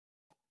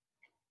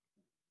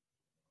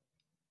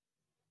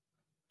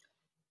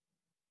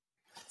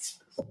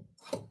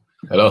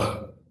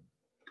Hello.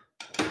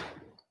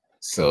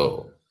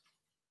 So,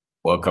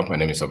 welcome. My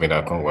name is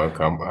Kwabena.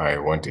 Welcome. I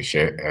want to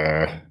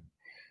share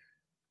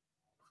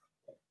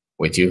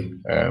with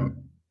you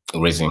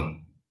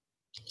raising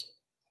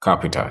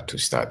capital to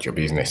start your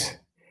business.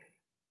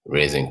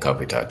 Raising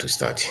capital to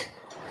start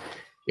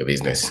your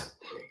business.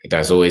 It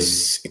has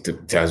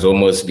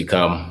almost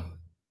become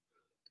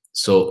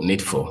so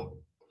needful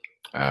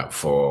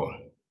for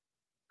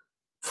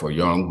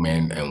young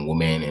men and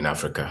women in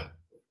Africa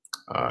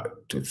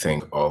to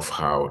think of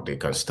how they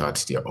can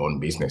start their own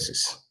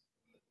businesses.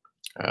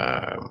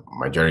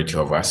 Majority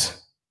of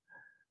us,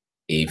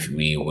 if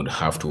we would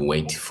have to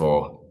wait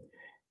for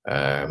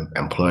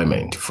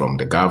employment from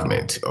the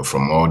government or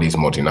from all these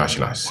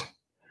multinationals,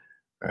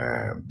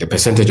 the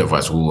percentage of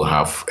us who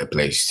have a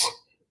place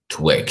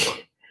to work,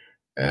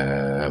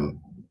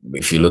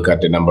 if you look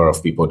at the number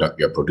of people that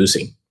we are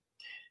producing,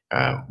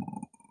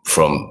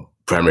 from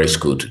primary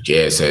school to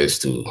JSS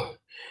to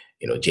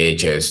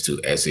JHS to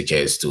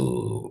SHS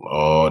to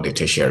all the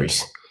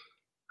tertiaries,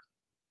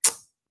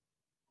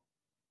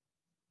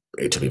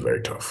 it will be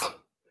very tough,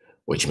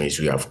 which means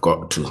we have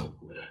got to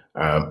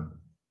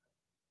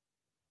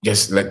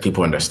just let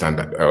people understand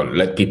that,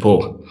 let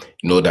people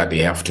know that they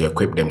have to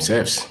equip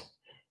themselves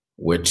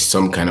with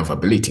some kind of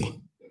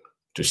ability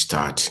to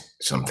start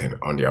something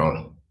on their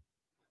own,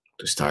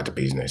 to start a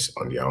business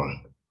on their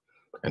own,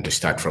 and to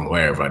start from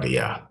wherever they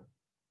are.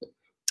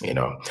 And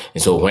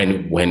so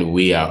when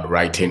we are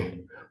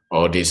writing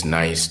all these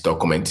nice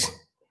documents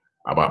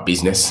about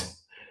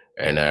business,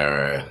 and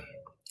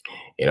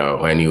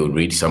when you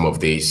read some of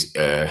these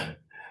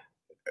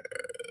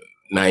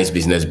nice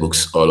business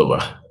books all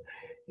over,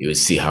 you will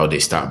see how they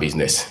start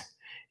business.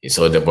 You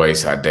saw the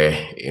boys are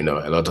there, a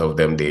lot of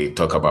them, they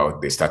talk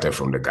about they started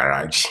from the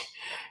garage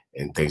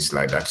and things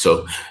like that.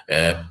 So,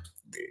 they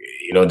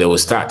will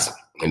start,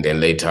 and then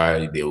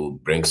later they will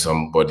bring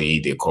somebody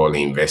they call an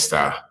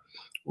investor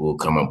who will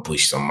come and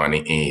push some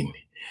money in,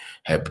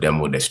 help them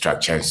with the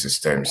structure and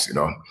systems,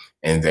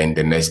 and then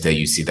the next day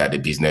you see that the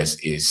business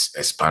is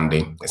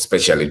expanding,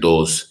 especially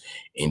those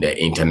in the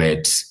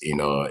internet,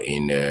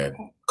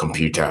 in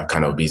computer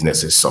kind of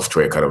businesses,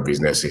 software kind of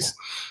businesses.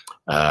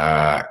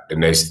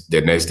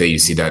 The next day you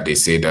see that they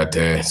say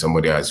that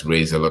somebody has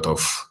raised a lot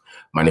of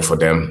money for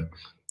them.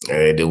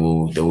 They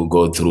will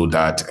go through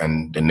that,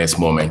 and the next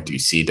moment you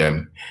see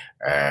them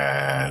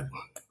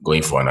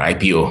going for an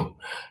IPO.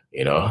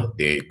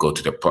 They go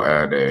to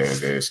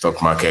the stock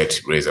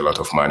market, raise a lot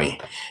of money,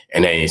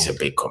 and then it's a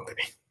big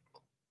company.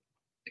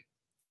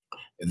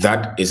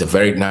 That is a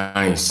very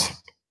nice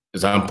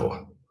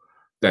example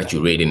that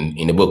you read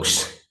in the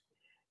books.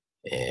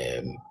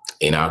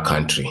 In our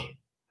country,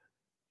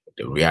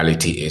 the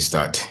reality is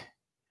that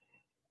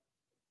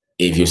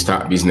if you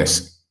start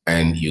business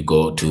and you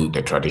go to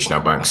the traditional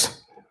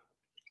banks,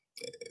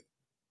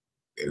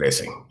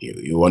 listen,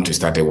 you want to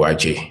start a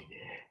YG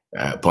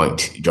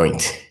point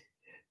joint,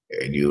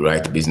 and you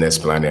write business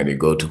plan and you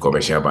go to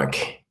commercial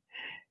bank.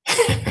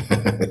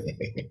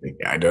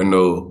 I don't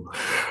know.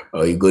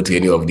 Or you go to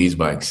any of these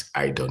banks,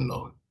 I don't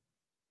know.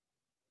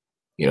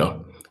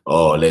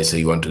 Or let's say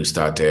you want to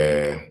start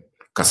a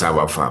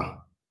cassava farm.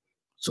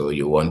 So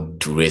you want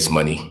to raise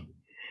money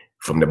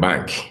from the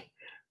bank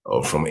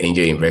or from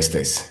angel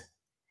investors.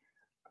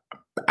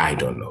 I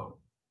don't know.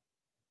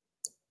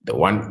 The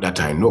one that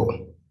I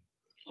know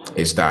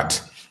is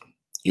that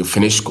you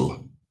finish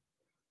school,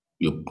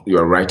 you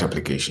write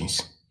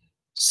applications.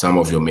 Some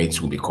of your mates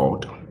will be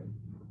called.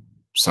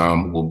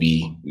 Some will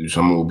be,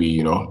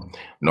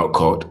 not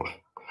called.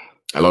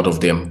 A lot of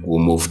them will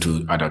move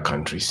to other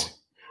countries.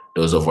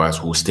 Those of us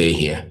who stay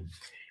here,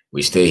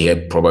 we stay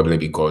here probably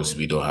because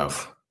we don't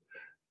have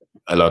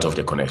a lot of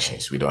the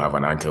connections. We don't have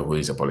an uncle who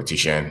is a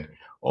politician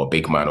or a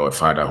big man or a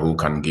father who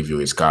can give you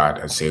his card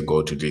and say,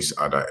 go to this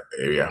other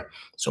area.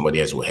 Somebody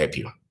else will help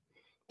you.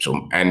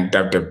 So, and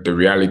the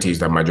reality is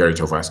that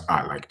majority of us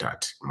are like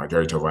that.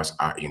 Majority of us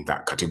are in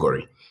that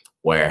category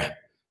where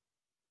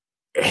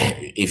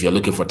if you're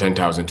looking for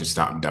 10,000 to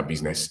start that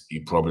business,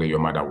 your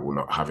mother will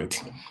not have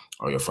it,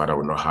 or your father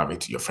will not have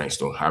it. Your friends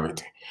don't have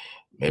it.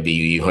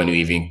 Maybe when you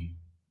even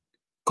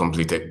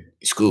completed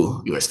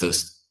school, you are still,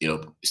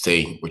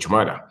 staying with your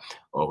mother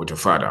or with your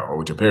father or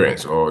with your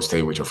parents or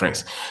stay with your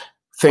friends.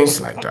 Things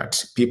like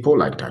that. People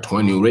like that.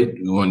 When you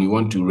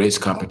want to raise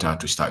capital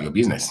to start your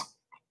business,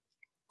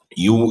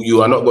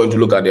 you are not going to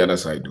look at the other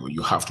side.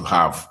 You have to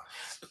have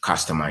a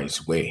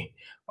customized way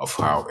of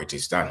how it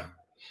is done,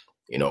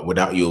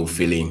 without you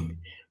feeling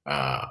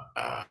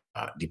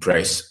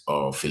depressed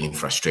or feeling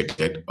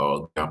frustrated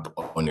or giving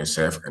up on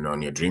yourself and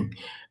on your dream,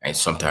 and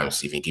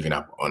sometimes even giving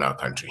up on our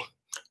country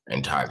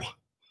entirely.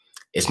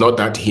 It's not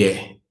that here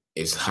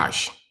is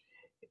harsh.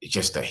 It's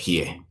just that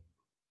here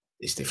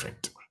is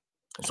different.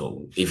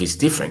 So if it's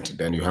different,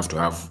 then you have to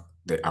have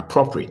the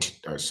appropriate,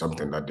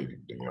 something that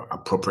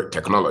appropriate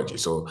technology.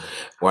 So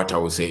what I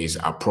would say is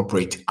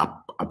appropriate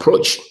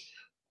approach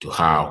to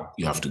how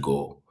you have to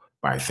go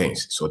by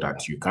things so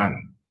that you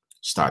can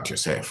start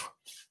yourself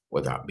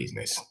with that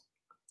business.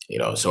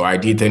 So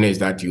ideal thing is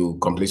that you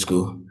complete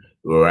school,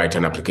 You will write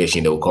an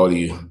application, they will call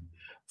you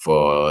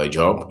for a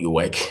job, you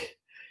work,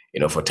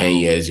 for 10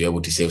 years, you're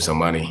able to save some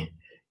money,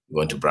 you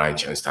want to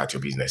branch and start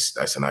your business.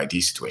 That's an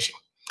ideal situation.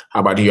 How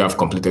about you have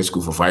completed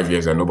school for 5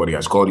 years and nobody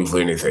has called you for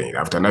anything?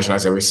 After national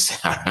service,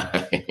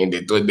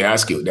 they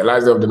ask you, the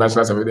last day of the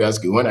national service, they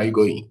ask you, when are you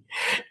going?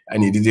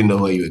 And you didn't know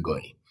where you were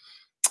going,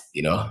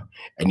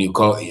 and you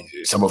call,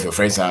 some of your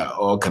friends are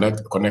all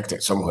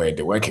connected somewhere,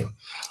 they're working.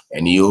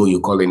 And you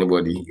call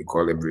anybody, you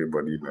call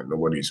everybody, and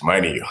nobody is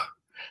minding you.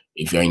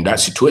 If you're in that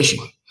situation,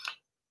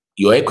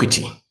 your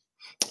equity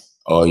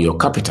or your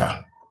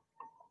capital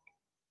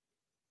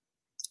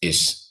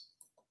is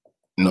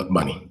not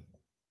money.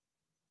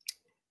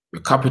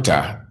 Your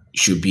capital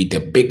should be the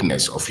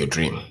bigness of your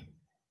dream,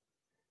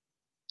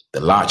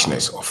 the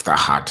largeness of that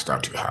heart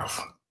that you have.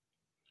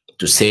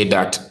 To say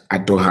that I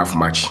don't have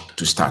much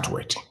to start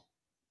with,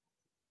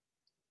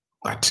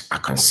 but I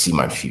can see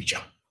my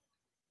future.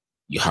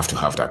 You have to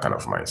have that kind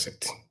of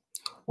mindset.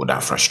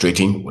 Without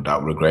frustrating,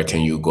 without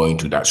regretting you going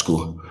to that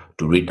school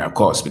to read that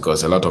course,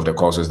 because a lot of the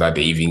courses that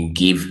they even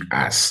give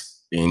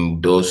us in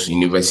those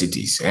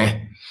universities,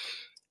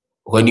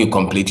 when you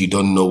complete, you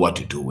don't know what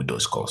to do with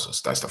those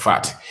courses. That's the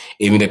fact.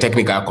 Even the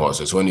technical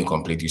courses, when you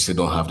complete, you still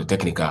don't have the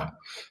technical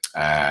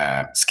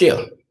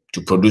skill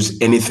to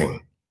produce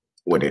anything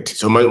with it.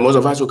 So most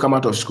of us will come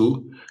out of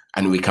school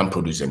and we can't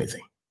produce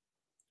anything.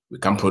 We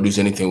can't produce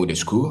anything with the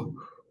school,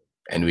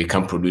 and we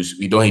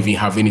don't even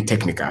have any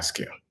technical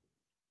skill.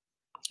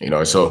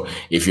 So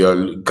if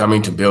you're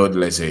coming to build,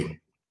 let's say,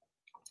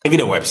 even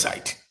a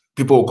website,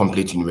 people will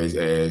complete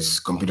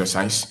computer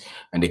science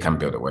and they can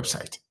build a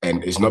website.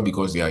 And it's not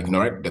because they are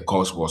ignorant. The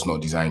course was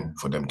not designed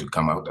for them to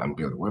come out and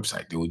build a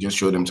website. They will just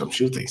show them some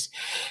few things.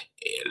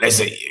 Let's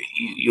say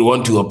you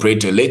want to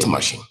operate a lathe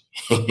machine.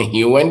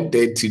 You went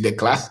to the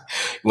class,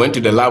 went to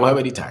the lab how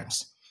many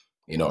times?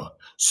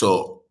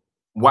 So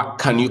what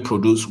can you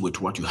produce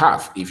with what you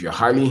have? If you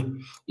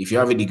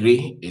have a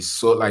degree, it's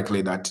so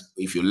likely that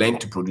if you learn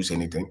to produce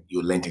anything,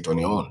 you learn it on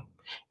your own.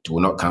 It will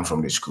not come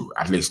from the school,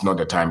 at least not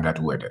the time that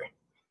we're there.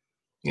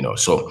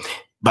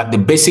 But the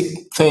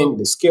basic thing,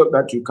 the skill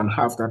that you can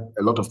have that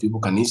a lot of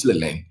people can easily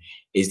learn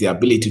is the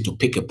ability to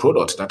pick a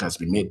product that has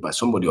been made by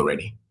somebody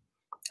already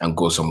and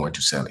go somewhere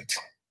to sell it.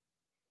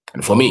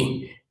 And for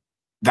me,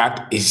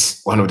 that is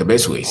one of the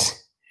best ways,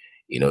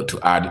 to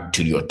add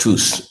to your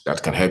tools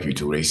that can help you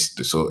to raise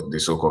the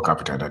so-called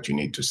capital that you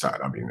need to start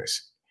a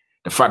business.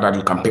 The fact that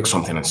you can pick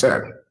something and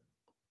sell,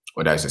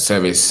 whether it's a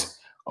service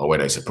or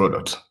whether it's a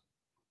product,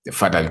 the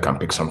fact that you can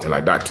pick something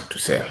like that to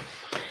sell.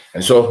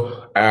 And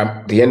so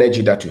the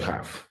energy that you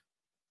have,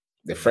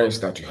 the friends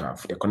that you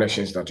have, the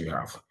connections that you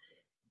have,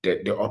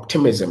 the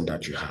optimism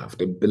that you have,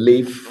 the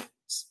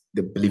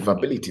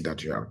believability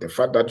that you have, the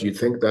fact that you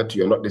think that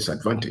you're not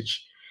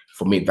disadvantaged,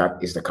 for me, that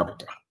is the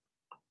capital.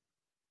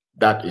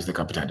 That is the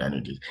capital that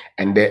you need.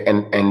 And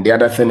the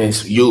other thing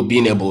is you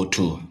being able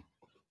to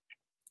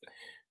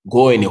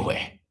go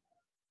anywhere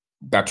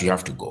that you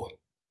have to go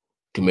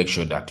to make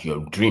sure that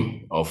your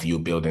dream of you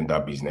building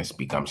that business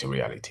becomes a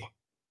reality.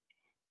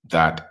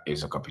 That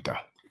is a capital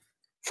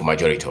for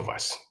majority of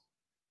us.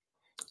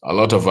 A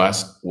lot of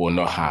us will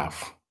not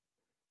have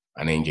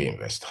an angel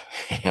investor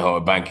or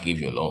a bank give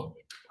you a loan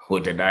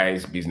with a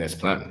nice business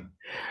plan.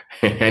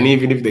 And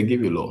even if they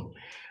give you a loan,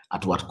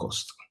 at what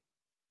cost?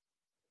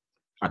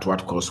 At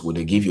what cost would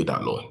they give you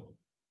that loan?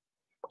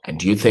 And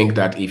do you think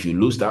that if you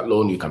lose that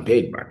loan, you can pay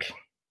it back?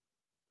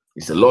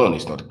 It's a loan,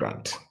 it's not a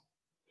grant.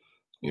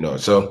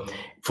 So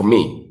for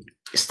me,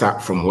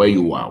 start from where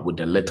you are with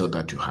the little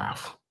that you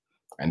have.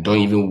 And don't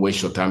even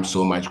waste your time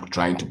so much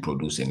trying to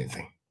produce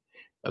anything.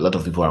 A lot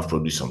of people have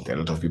produced something. A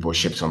lot of people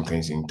ship some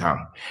things in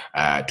town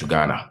to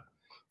Ghana.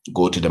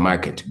 Go to the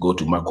market, go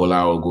to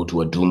Makola or go to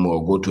Adum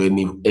or go to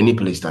any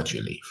place that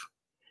you live.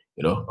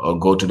 Or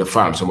go to the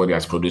farm. Somebody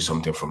has produced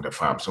something from the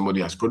farm.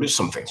 Somebody has produced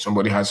something.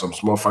 Somebody has some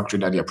small factory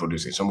that they're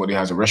producing. Somebody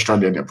has a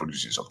restaurant that they're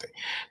producing something.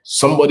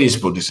 Somebody is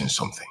producing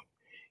something.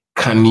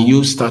 Can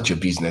you start your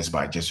business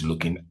by just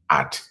looking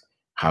at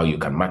how you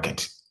can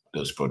market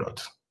those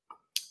products?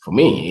 For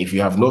me, if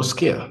you have no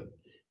skill,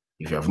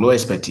 if you have no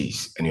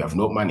expertise, and you have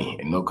no money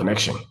and no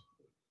connection,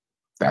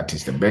 that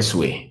is the best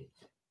way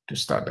to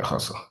start the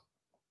hustle.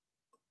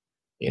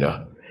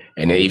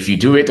 And if you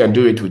do it and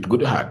do it with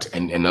good heart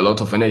and a lot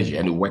of energy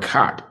and you work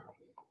hard,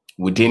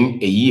 within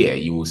a year,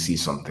 you will see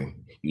something.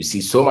 You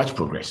see so much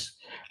progress.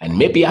 And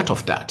maybe out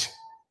of that,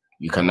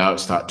 you can now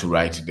start to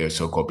write the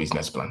so-called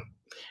business plan.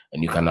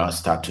 And you can now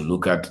start to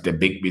look at the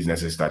big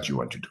businesses that you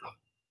want to do.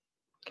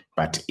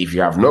 But if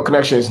you have no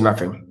connections,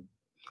 nothing,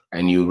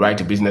 and you write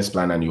a business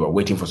plan and you are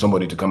waiting for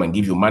somebody to come and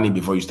give you money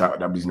before you start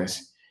that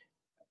business,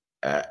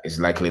 it's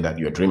likely that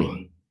you're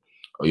dreaming.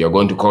 Or you're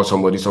going to call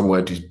somebody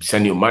somewhere to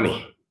send you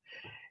money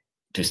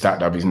to start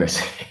that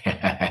business.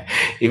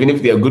 Even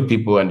if they are good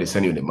people and they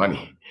send you the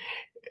money,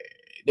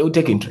 they will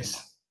take interest.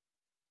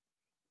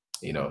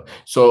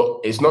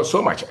 So it's not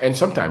so much. And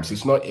sometimes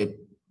it's not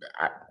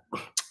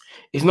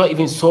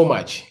even so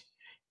much.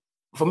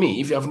 For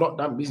me, if you have not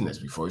done business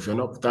before, if you've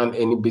not done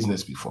any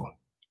business before,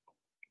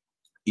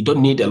 you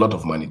don't need a lot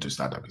of money to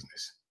start a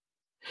business.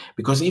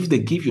 Because if they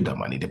give you that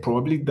money, the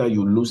probability that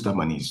you lose that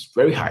money is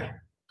very high.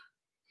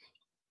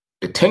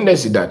 The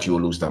tendency that you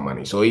will lose that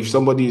money. So if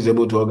somebody is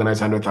able to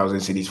organize 100,000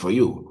 cities for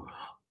you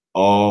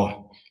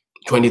or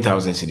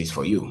 20,000 cities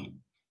for you,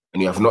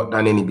 and you have not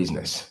done any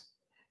business,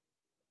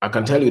 I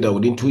can tell you that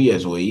within 2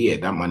 years or a year,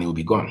 that money will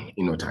be gone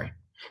in no time.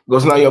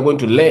 Because now you're going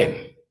to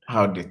learn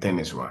how the thing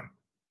is run.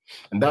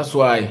 And that's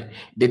why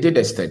they did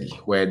a study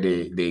where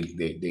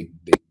they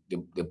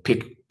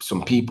pick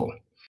some people